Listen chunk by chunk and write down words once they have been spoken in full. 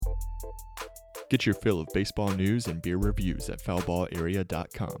Get your fill of baseball news and beer reviews at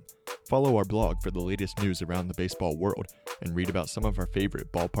foulballarea.com. Follow our blog for the latest news around the baseball world and read about some of our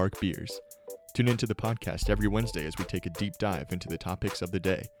favorite ballpark beers. Tune into the podcast every Wednesday as we take a deep dive into the topics of the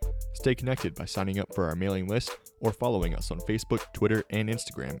day. Stay connected by signing up for our mailing list or following us on Facebook, Twitter, and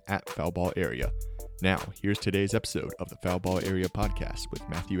Instagram at foulballarea. Now, here's today's episode of the Foul Ball Area podcast with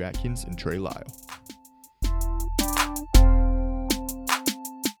Matthew Atkins and Trey Lyle.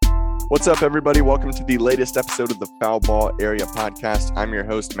 What's up, everybody? Welcome to the latest episode of the Foul Ball Area podcast. I'm your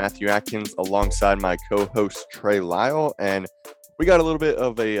host, Matthew Atkins, alongside my co-host, Trey Lyle, and we got a little bit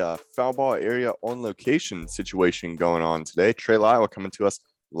of a Foul Ball Area on location situation going on today. Trey Lyle coming to us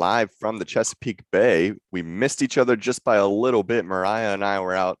live from the Chesapeake Bay. We missed each other just by a little bit. Mariah and I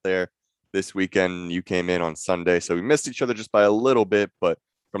were out there this weekend. You came in on Sunday, so we missed each other just by a little bit, but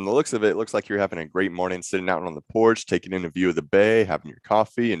from the looks of it, looks like you're having a great morning sitting out on the porch, taking in a view of the bay, having your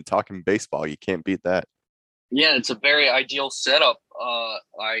coffee, and talking baseball. You can't beat that. Yeah, it's a very ideal setup. I,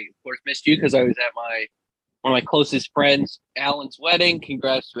 of course, missed you because I was at one of my closest friends, Alan's wedding.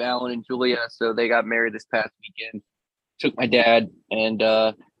 Congrats to Alan and Julia. So they got married this past weekend. Took my dad, and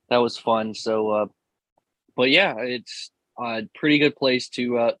that was fun. So, but yeah, it's a pretty good place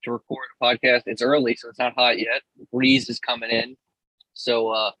to record a podcast. It's early, so it's not hot yet. The breeze is coming in.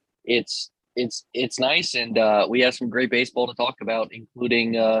 So it's nice, and we have some great baseball to talk about,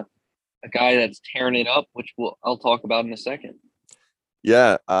 including a guy that's tearing it up, which I'll talk about in a second.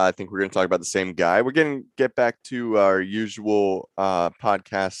 Yeah, I think we're going to talk about the same guy. We're going to get back to our usual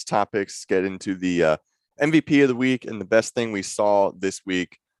podcast topics, get into the MVP of the week and the best thing we saw this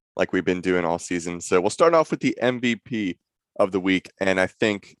week, like we've been doing all season. So we'll start off with the MVP of the week, and I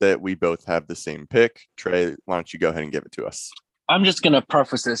think that we both have the same pick. Trey, why don't you go ahead and give it to us? I'm just going to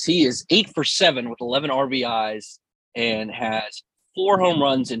preface this. He is 8 for 7 with 11 RBIs and has 4 home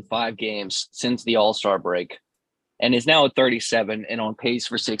runs in 5 games since the All-Star break, and is now at 37 and on pace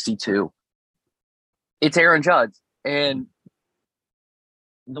for 62. It's Aaron Judge. And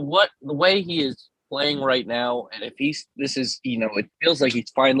the way he is playing right now, and if it feels like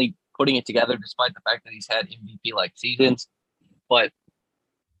he's finally putting it together despite the fact that he's had MVP-like seasons, but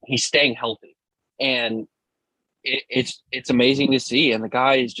he's staying healthy. And it's amazing to see, and the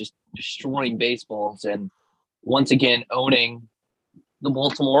guy is just destroying baseballs and once again owning the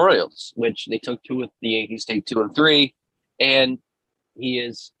Baltimore Orioles, which they took 2 with the Yankees, take 2 and 3, and he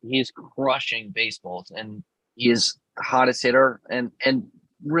is crushing baseballs, and he is the hottest hitter and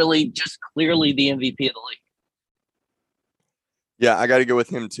really just clearly the MVP of the league. Yeah, I got to go with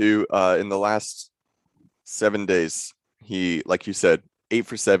him too. In the last 7 days, he, like you said, 8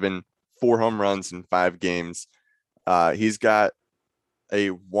 for 7, 4 home runs in 5 games. He's got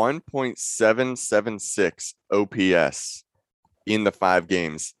a 1.776 OPS in the 5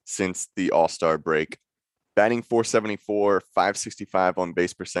 games since the All-Star break. Batting .474, .565 on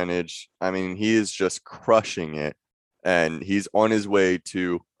base percentage. I mean, he is just crushing it, and he's on his way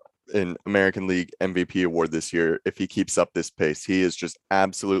to an American League MVP award this year if he keeps up this pace. He is just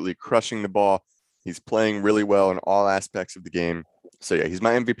absolutely crushing the ball. He's playing really well in all aspects of the game. So yeah, he's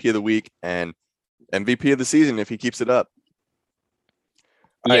my MVP of the week and MVP of the season if he keeps it up.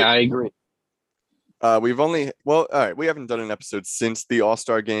 Yeah, I agree. We haven't done an episode since the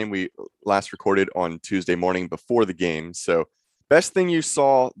All-Star game. We last recorded on Tuesday morning before the game. So best thing you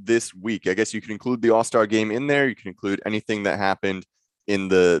saw this week, I guess you can include the All-Star game in there. You can include anything that happened in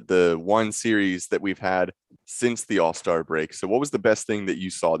the one series that we've had since the All-Star break. So what was the best thing that you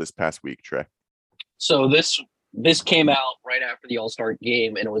saw this past week, Trey? So this came out right after the All-Star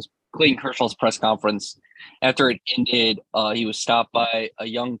game, and it was Clayton Kershaw's press conference. After it ended, he was stopped by a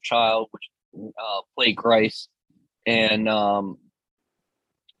young child, which played Grice, and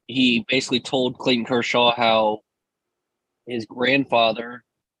he basically told Clayton Kershaw how his grandfather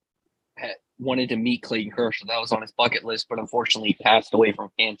had wanted to meet Clayton Kershaw. That was on his bucket list, but unfortunately he passed away from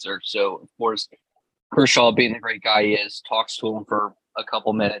cancer. So, of course, Kershaw, being the great guy he is, talks to him for a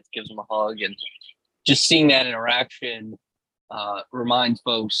couple minutes, gives him a hug, and just seeing that interaction reminds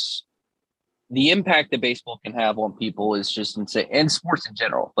folks the impact that baseball can have on people is just insane, and sports in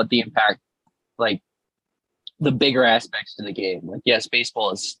general, but the impact, like the bigger aspects to the game. Like, yes,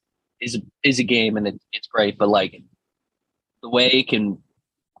 baseball is a game and it's great, but like the way it can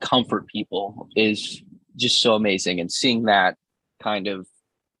comfort people is just so amazing. And seeing that kind of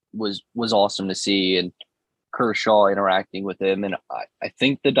was awesome to see, and Kershaw interacting with him. And I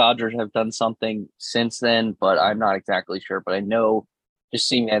think the Dodgers have done something since then, but I'm not exactly sure. But I know just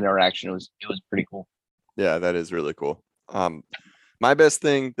seeing that interaction, it was pretty cool. Yeah, that is really cool. My best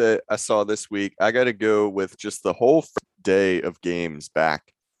thing that I saw this week, I got to go with just the whole day of games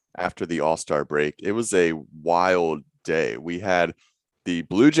back after the All-Star break. It was a wild day. We had the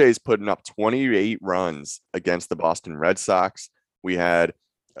Blue Jays putting up 28 runs against the Boston Red Sox. We had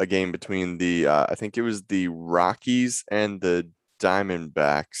a game between I think it was the Rockies and the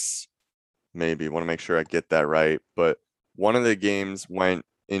Diamondbacks. Maybe want to make sure I get that right. But one of the games went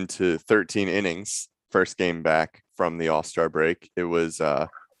into 13 innings, first game back from the All-Star break. It was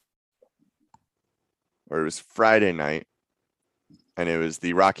Friday night, and it was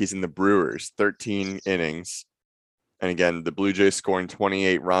the Rockies and the Brewers, 13 innings. And again, the Blue Jays scoring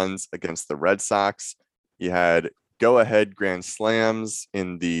 28 runs against the Red Sox. You had go-ahead grand slams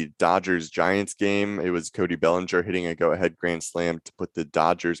in the Dodgers-Giants game. It was Cody Bellinger hitting a go-ahead grand slam to put the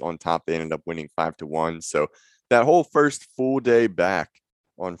Dodgers on top. They ended up winning 5-1. So that whole first full day back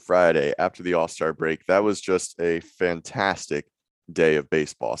on Friday after the All-Star break, that was just a fantastic day of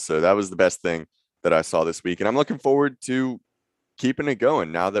baseball. So that was the best thing that I saw this week. And I'm looking forward to keeping it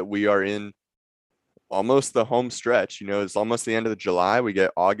going now that we are in almost the home stretch. It's almost the end of July. We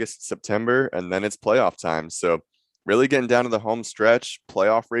get August, September, and then it's playoff time. So really getting down to the home stretch,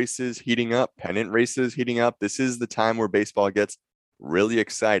 playoff races heating up, pennant races heating up. This is the time where baseball gets really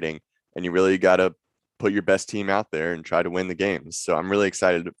exciting, and you really got to put your best team out there and try to win the games. So I'm really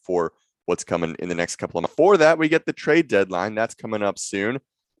excited for what's coming in the next couple of months. Before that, we get the trade deadline. That's coming up soon.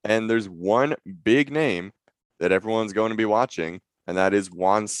 And there's one big name that everyone's going to be watching, and that is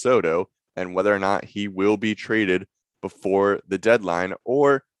Juan Soto, and whether or not he will be traded before the deadline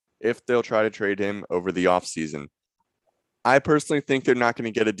or if they'll try to trade him over the offseason. I personally think they're not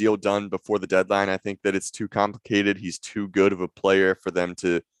going to get a deal done before the deadline. I think that it's too complicated. He's too good of a player for them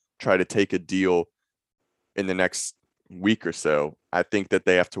to try to take a deal in the next week or so. I think that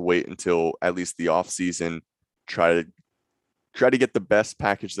they have to wait until at least the offseason, try to get the best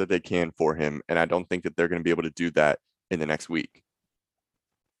package that they can for him. And I don't think that they're going to be able to do that in the next week.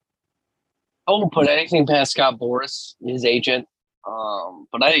 I won't put anything past Scott Boras, his agent.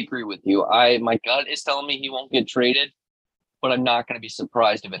 But I agree with you. My gut is telling me he won't get traded, but I'm not going to be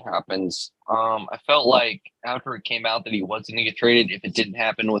surprised if it happens. I felt like after it came out that he wasn't going to get traded, if it didn't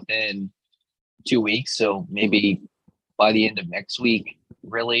happen within 2 weeks, so maybe by the end of next week,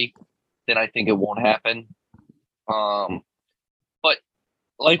 really, then I think it won't happen. But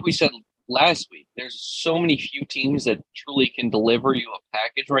like we said last week, there's so many few teams that truly can deliver you a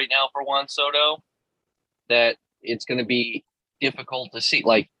package right now for Juan Soto that it's going to be difficult to see.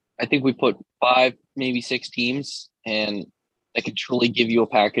 Like, I think we put 5, maybe 6 teams and that could truly give you a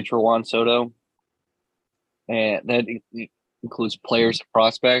package for Juan Soto. And that includes players and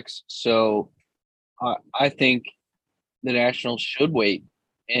prospects. So I think the Nationals should wait.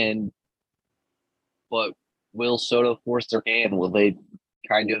 But will Soto force their hand? Will they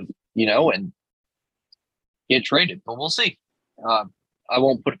kind of, and get traded? But we'll see. I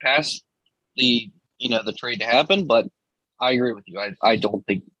won't put it past the trade to happen, but I agree with you. I don't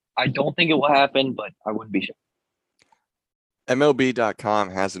think it will happen, but I wouldn't be sure.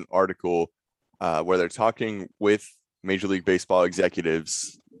 MLB.com has an article where they're talking with Major League Baseball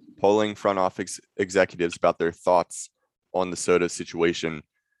executives, polling front office executives about their thoughts on the Soto situation.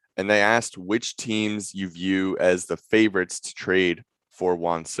 And they asked which teams you view as the favorites to trade for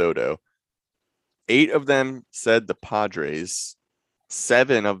Juan Soto. 8 of them said the Padres.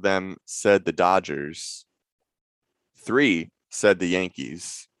 7 of them said the Dodgers. 3 said the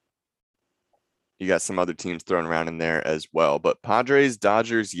Yankees. You got some other teams thrown around in there as well. But Padres,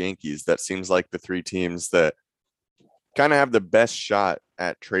 Dodgers, Yankees, that seems like the 3 teams that kind of have the best shot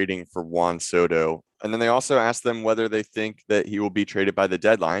at trading for Juan Soto. And then they also asked them whether they think that he will be traded by the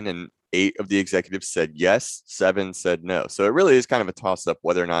deadline. And 8 of the executives said yes, 7 said no. So it really is kind of a toss-up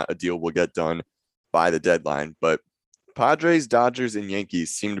whether or not a deal will get done by the deadline. But Padres, Dodgers, and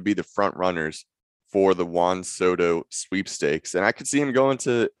Yankees seem to be the front runners for the Juan Soto sweepstakes. And I could see him going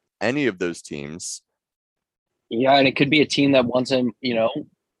to any of those teams. Yeah, and it could be a team that wants him,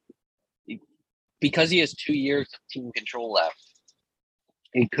 because he has 2 years of team control left.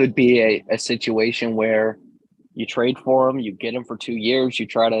 It could be a situation where you trade for him, you get him for 2 years, you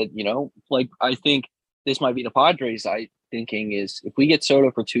try to, I think this might be the Padres. Thinking is if we get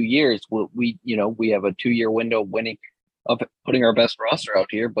Soto for 2 years, we have a 2-year window of putting our best roster out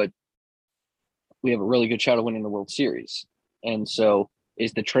here, but we have a really good shot of winning the World Series. And so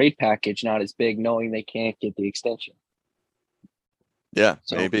is the trade package not as big knowing they can't get the extension? Yeah,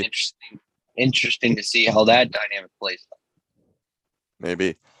 so maybe. Interesting to see how that dynamic plays out.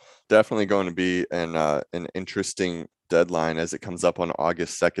 Maybe. Definitely going to be an interesting deadline as it comes up on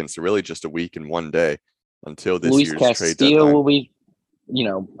August 2nd. So really just a week and 1 day until this Luis year's Castillo trade deadline. Will be,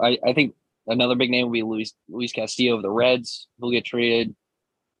 I think another big name will be Luis Castillo of the Reds. He'll get traded.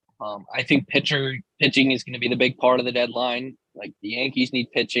 I think pitching is going to be the big part of the deadline. Like the Yankees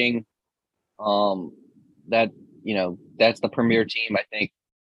need pitching. Um, that that's the premier team. I think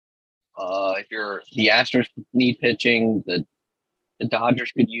if you're the Astros need pitching, the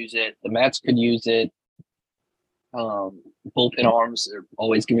Dodgers could use it, the Mets could use it. Bullpen arms are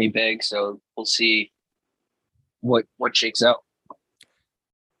always going to be big, so we'll see what shakes out.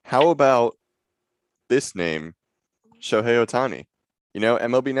 How about this name, Shohei Ohtani?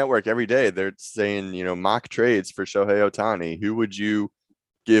 MLB Network every day they're saying, mock trades for Shohei Ohtani. Who would you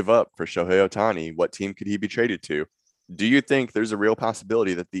give up for Shohei Ohtani? What team could he be traded to? Do you think there's a real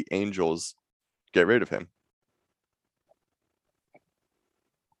possibility that the Angels get rid of him?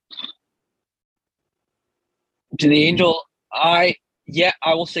 To the Angel, I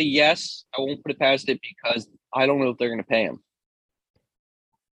will say yes. I won't put it past it because I don't know if they're going to pay him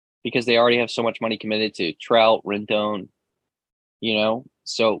because they already have so much money committed to Trout, Rendon,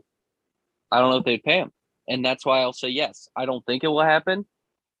 So I don't know if they'd pay him, and that's why I'll say yes. I don't think it will happen.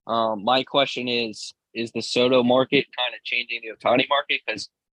 My question is the Soto market kind of changing the Ohtani market? Because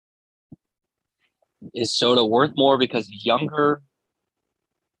is Soto worth more because he's younger?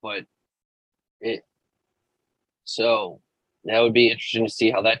 But so that would be interesting to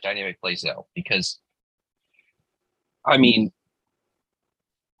see how that dynamic plays out. Because I mean,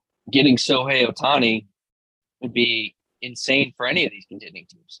 getting Shohei Ohtani would be insane for any of these contending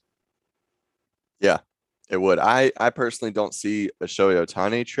teams. Yeah, it would. I personally don't see a Shohei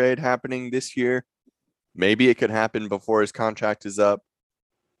Ohtani trade happening this year. Maybe it could happen before his contract is up.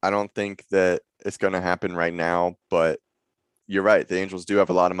 I don't think that it's going to happen right now, but you're right. The Angels do have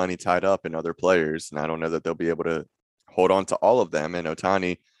a lot of money tied up in other players, and I don't know that they'll be able to hold on to all of them. And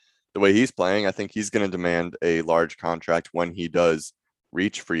Ohtani, the way he's playing, I think he's going to demand a large contract when he does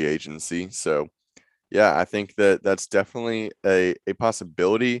reach free agency. So, yeah, I think that that's definitely a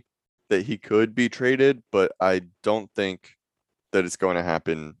possibility that he could be traded, but I don't think that it's going to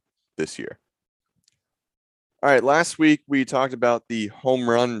happen this year. All right, last week we talked about the home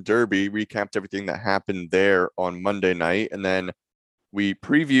run derby, recapped everything that happened there on Monday night, and then we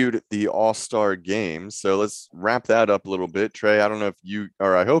previewed the All-Star game. So let's wrap that up a little bit. Trey, I don't know if you,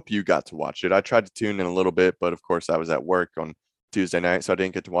 or I hope you got to watch it. I tried to tune in a little bit, but of course I was at work on Tuesday night, so I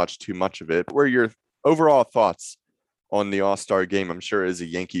didn't get to watch too much of it. What were your overall thoughts on the All-Star game? I'm sure as a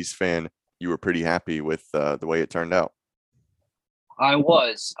Yankees fan, you were pretty happy with the way it turned out. I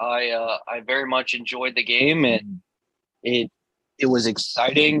was. I very much enjoyed the game, and it was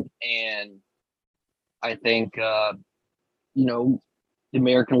exciting. And I think the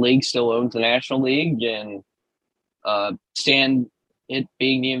American League still owns the National League, and Stan it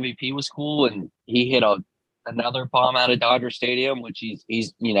being the MVP was cool, and he hit another bomb out of Dodger Stadium, which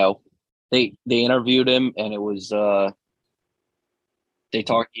he's they interviewed him, and it was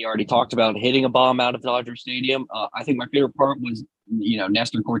he already talked about hitting a bomb out of Dodger Stadium. I think my favorite part was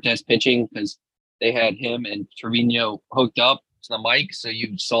Nestor Cortez pitching because they had him and Trevino hooked up to the mic, so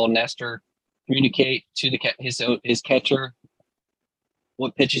you saw Nestor communicate to his catcher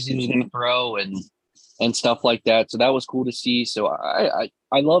what pitches he was going to throw and stuff like that. So that was cool to see. So I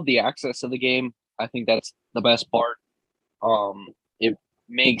love the access of the game. I think that's the best part. It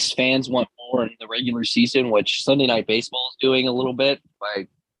makes fans want more in the regular season, which Sunday Night Baseball is doing a little bit by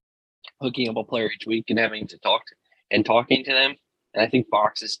hooking up a player each week and having to talking to them. And I think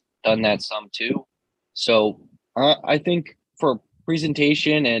Fox has done that some too. So I think for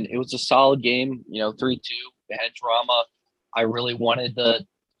presentation, and it was a solid game, 3-2, it had drama. I really wanted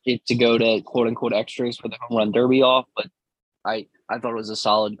it to go to quote unquote extras for the home run derby off, but I thought it was a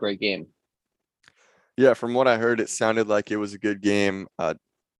solid, great game. Yeah, from what I heard, it sounded like it was a good game.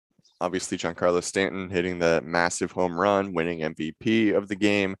 Obviously, Giancarlo Stanton hitting the massive home run, winning MVP of the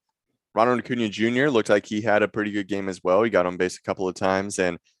game. Ronald Acuna Jr. looked like he had a pretty good game as well. He got on base a couple of times,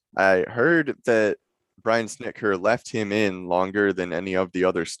 and I heard that Brian Snitker left him in longer than any of the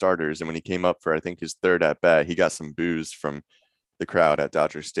other starters. And when he came up for, I think, his third at bat, he got some boos from the crowd at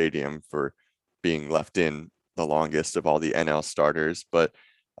Dodger Stadium for being left in the longest of all the NL starters. But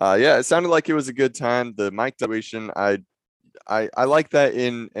yeah, it sounded like it was a good time. The mic situation, I like that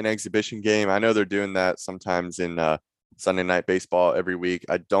in an exhibition game. I know they're doing that sometimes in Sunday Night Baseball every week.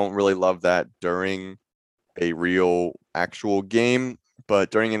 I don't really love that during a real actual game, but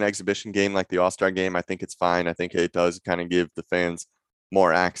during an exhibition game like the All-Star game, I think it's fine. I think it does kind of give the fans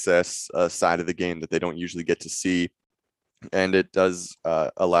more access side of the game that they don't usually get to see. And it does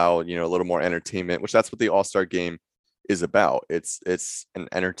allow, a little more entertainment, which that's what the All-Star game is about. It's an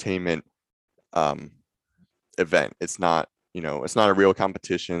entertainment event. It's not, it's not a real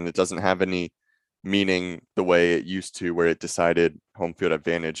competition. It doesn't have any meaning the way it used to, where it decided home field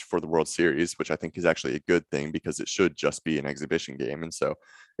advantage for the World Series, which I think is actually a good thing because it should just be an exhibition game. And so,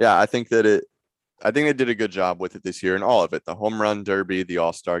 yeah, I think they did a good job with it this year and all of it. The home run derby, the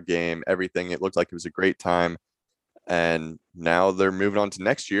all-star game, everything. It looked like it was a great time. And now they're moving on to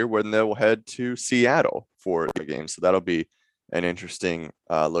next year when they'll head to Seattle for the game. So that'll be an interesting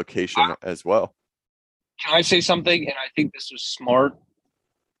location as well. Can I say something? And I think this was smart.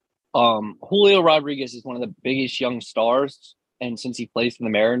 Julio Rodriguez is one of the biggest young stars, and since he plays in the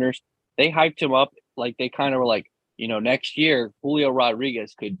Mariners, they hyped him up like they kind of were like, next year Julio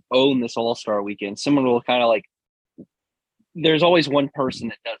Rodriguez could own this All-Star weekend. Someone will kind of like. There's always one person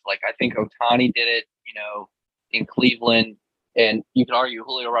that does. Like I think Ohtani did it, in Cleveland, and you can argue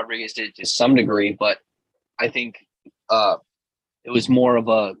Julio Rodriguez did it to some degree, but I think it was more of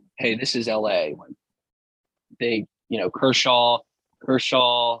a, hey, this is LA. They, Kershaw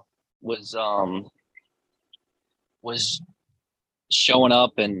was showing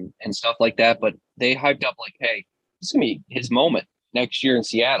up and stuff like that, but they hyped up like, hey, this is gonna be his moment next year in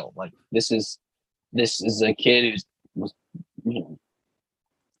Seattle. Like this is a kid was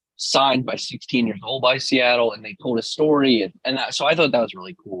signed by 16 years old by Seattle, and they told a story, and so I thought that was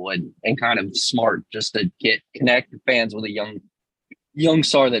really cool and kind of smart just to connect fans with a young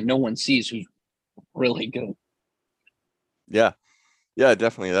star that no one sees who's really good. Yeah,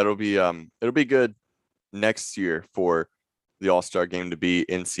 definitely. It'll be good next year for the All-Star game to be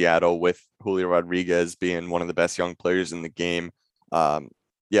in Seattle with Julio Rodriguez being one of the best young players in the game.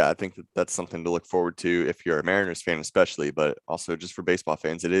 Yeah, I think that's something to look forward to if you're a Mariners fan, especially, but also just for baseball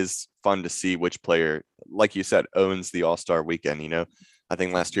fans. It is fun to see which player, like you said, owns the All-Star weekend. I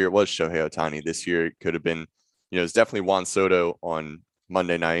think last year it was Shohei Ohtani. This year it could have been, it's definitely Juan Soto on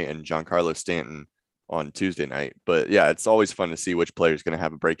Monday night and Giancarlo Stanton on Tuesday night. But yeah, it's always fun to see which player is going to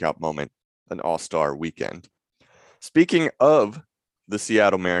have a breakout moment an All-Star weekend. Speaking of the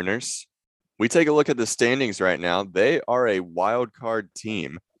Seattle Mariners, we take a look at the standings right now. They are a wild card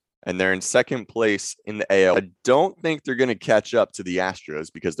team, and they're in second place in the AL. I don't think they're going to catch up to the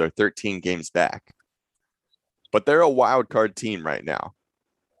Astros because they're 13 games back, but they're a wild card team right now.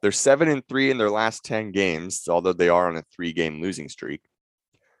 They're 7-3 in their last 10 games, although they are on a 3-game losing streak,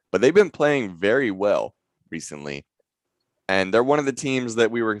 but they've been playing very well recently. And they're one of the teams that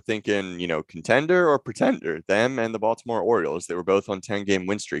we were thinking, contender or pretender, them and the Baltimore Orioles. They were both on 10-game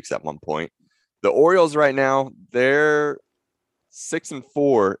win streaks at one point. The Orioles right now, they're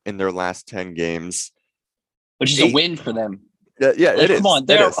 6-4 in their last 10 games, which is a win for them. Yeah, it is. Come on,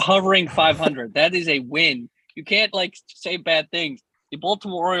 they're hovering 500. That is a win. You can't say bad things. The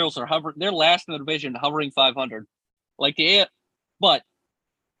Baltimore Orioles are hovering. They're last in the division, hovering 500. But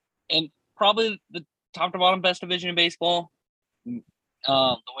probably the top to bottom best division in baseball. The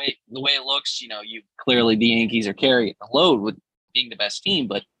way it looks, you clearly the Yankees are carrying the load with being the best team,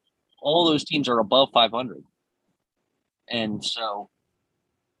 but all those teams are above 500, and so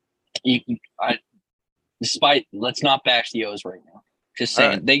let's not bash the O's right now. Just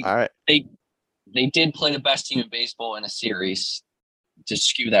saying they did play the best team in baseball in a series to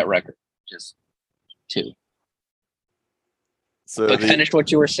skew that record. Just two. So finish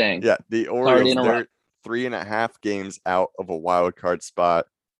what you were saying. Yeah, the Orioles, they're 3.5 games out of a wild card spot.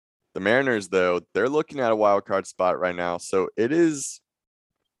 The Mariners, though, they're looking at a wild card spot right now. So it is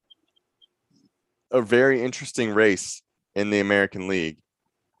a very interesting race in the American League.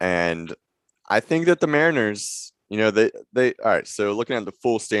 And I think that the Mariners, they all right. So looking at the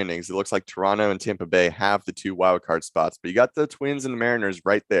full standings, it looks like Toronto and Tampa Bay have the 2 wild card spots, but you got the Twins and the Mariners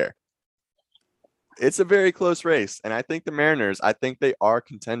right there. It's a very close race. And I think the Mariners, I think they are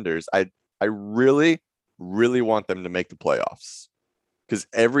contenders. I really, really want them to make the playoffs because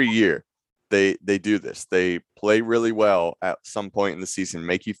every year they do this. They play really well at some point in the season,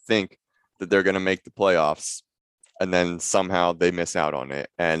 make you think that they're going to make the playoffs, and then somehow they miss out on it.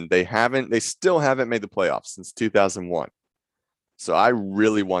 And they still haven't made the playoffs since 2001. So I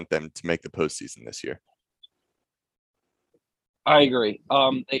really want them to make the postseason this year. I agree.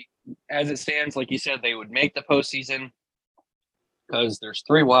 As it stands, like you said, they would make the postseason because there's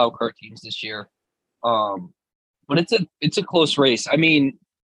 3 wild card teams this year. But it's a close race. I mean,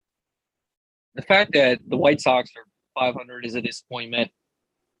 the fact that the White Sox are 500 is a disappointment.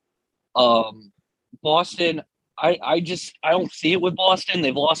 Boston, I don't see it with Boston.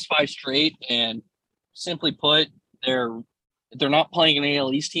 They've lost 5 straight, and simply put, they're not playing an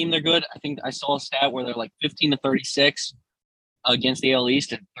AL East team. They're good. I think I saw a stat where they're like 15-36 against the AL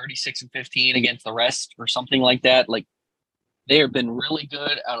East and 36-15 against the rest, or something like that. Like, they have been really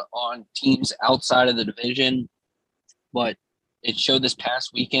good on teams outside of the division, but it showed this past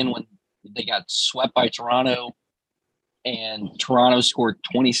weekend when they got swept by Toronto, and Toronto scored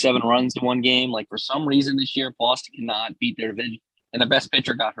 27 runs in one game. Like, for some reason this year, Boston cannot beat their division, and the best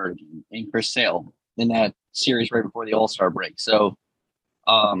pitcher got hurt again, in Chris Sale, in that series right before the All-Star break. So,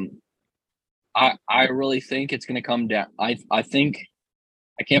 I really think it's going to come down. I think,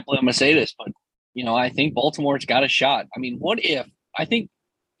 I can't believe I'm going to say this, but I think Baltimore's got a shot. I mean, what if, I think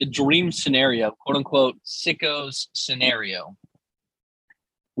the dream scenario, quote unquote, sickos scenario,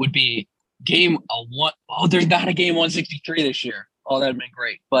 would be there's not a game 163 this year. Oh, that'd been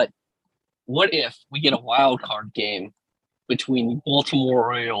great. But what if we get a wild card game between the Baltimore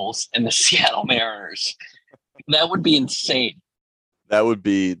Orioles and the Seattle Mariners? That would be insane. That would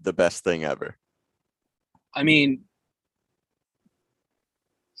be the best thing ever. I mean,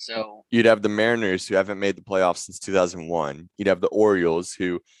 so you'd have the Mariners, who haven't made the playoffs since 2001. You'd have the Orioles,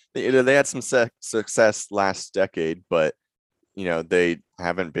 who they had some success last decade, but they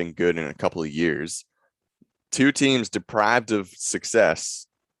haven't been good in a couple of years. Two teams deprived of success,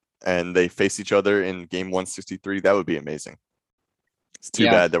 and they face each other in game 163. That would be amazing. It's too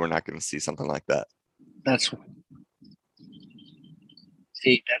bad that we're not going to see something like that. That's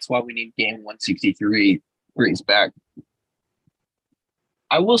why we need game 163 brings back.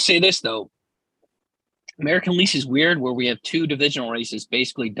 I will say this, though. American League is weird, where we have two divisional races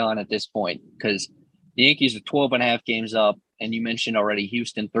basically done at this point, because the Yankees are 12 and a half games up, and you mentioned already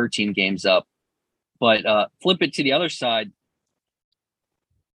Houston 13 games up. But flip it to the other side.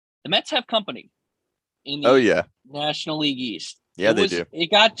 The Mets have company in the National League East. Yeah, they do.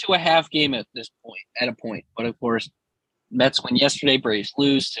 It got to a half game at a point. But, of course, Mets win yesterday, Braves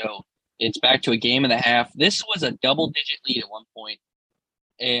lose, so it's back to a game and a half. This was a double-digit lead at one point,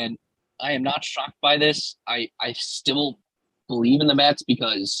 and I am not shocked by this. I still believe in the Mets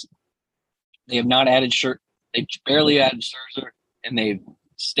because they have not added They barely added Scherzer, and they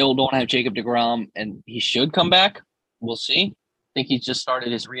still don't have Jacob deGrom, and he should come back. We'll see. I think he's just started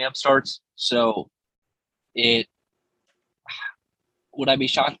his rehab starts. So would I be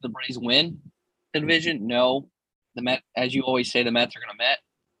shocked if the Braves win the division? No. The Mets, as you always say, the Mets are going to Met.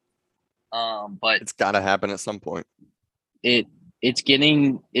 But it's got to happen at some point. It's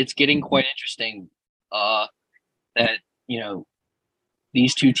getting quite interesting that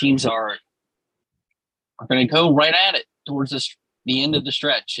these two teams are going to go right at it towards the end of the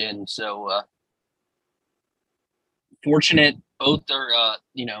stretch, and so fortunate both are.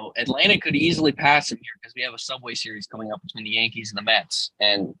 Atlanta could easily pass them here because we have a Subway Series coming up between the Yankees and the Mets,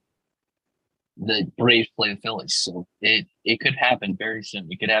 and the Braves play the Phillies, so it could happen very soon.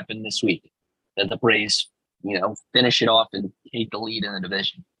 It could happen this week that the Braves finish it off and take the lead in the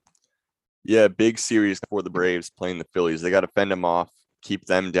division. Yeah, big series for the Braves playing the Phillies. They got to fend them off, keep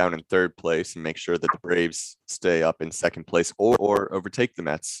them down in third place, and make sure that the Braves stay up in second place or overtake the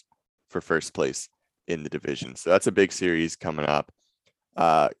Mets for first place in the division. So that's a big series coming up.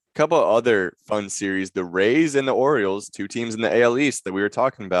 Couple of other fun series, the Rays and the Orioles, two teams in the AL East that we were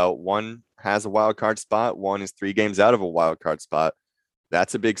talking about. One has a wild card spot. One is 3 games out of a wild card spot.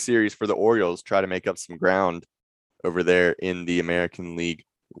 That's a big series for the Orioles. Try to make up some ground over there in the American League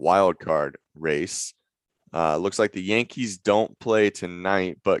wild card race. Looks like the Yankees don't play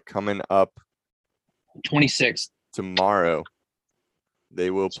tonight, but coming up 26th tomorrow,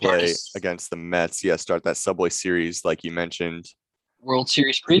 they will play against the Mets. Yeah, start that Subway Series like you mentioned. World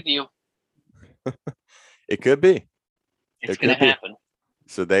Series preview. It could be. It's going to happen.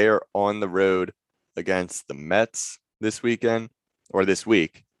 So they are on the road against the Mets this week. And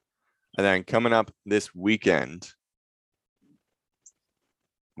then coming up this weekend,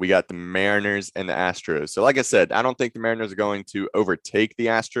 we got the Mariners and the Astros. So like I said, I don't think the Mariners are going to overtake the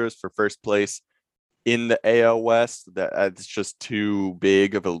Astros for first place in the AL West. That's just too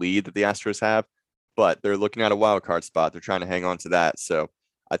big of a lead that the Astros have. But they're looking at a wild card spot. They're trying to hang on to that. So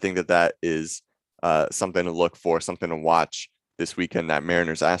I think that is something to look for, something to watch this weekend, that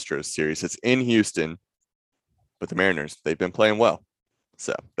Mariners-Astros series. It's in Houston, but the Mariners, they've been playing well.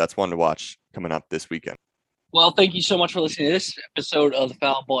 So that's one to watch coming up this weekend. Well, thank you so much for listening to this episode of the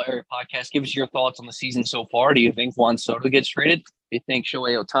Foul Ball Area Podcast. Give us your thoughts on the season so far. Do you think Juan Soto gets traded? Do you think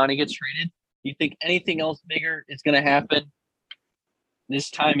Shohei Ohtani gets traded? Do you think anything else bigger is going to happen this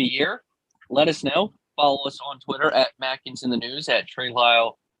time of year? Let us know. Follow us on Twitter at Mackins in the News, at Trey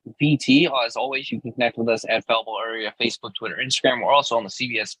Lyle VT. As always, you can connect with us at Foul Ball Area, Facebook, Twitter, Instagram. We're also on the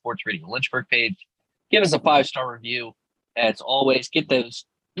CBS Sports Radio Lynchburg page. Give us a 5-star review. As always, get those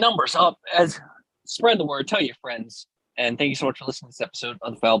numbers up. Spread the word. Tell your friends. And thank you so much for listening to this episode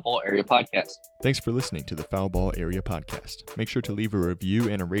of the Foul Ball Area Podcast. Thanks for listening to the Foul Ball Area Podcast. Make sure to leave a review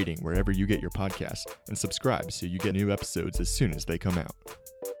and a rating wherever you get your podcasts, and subscribe so you get new episodes as soon as they come out.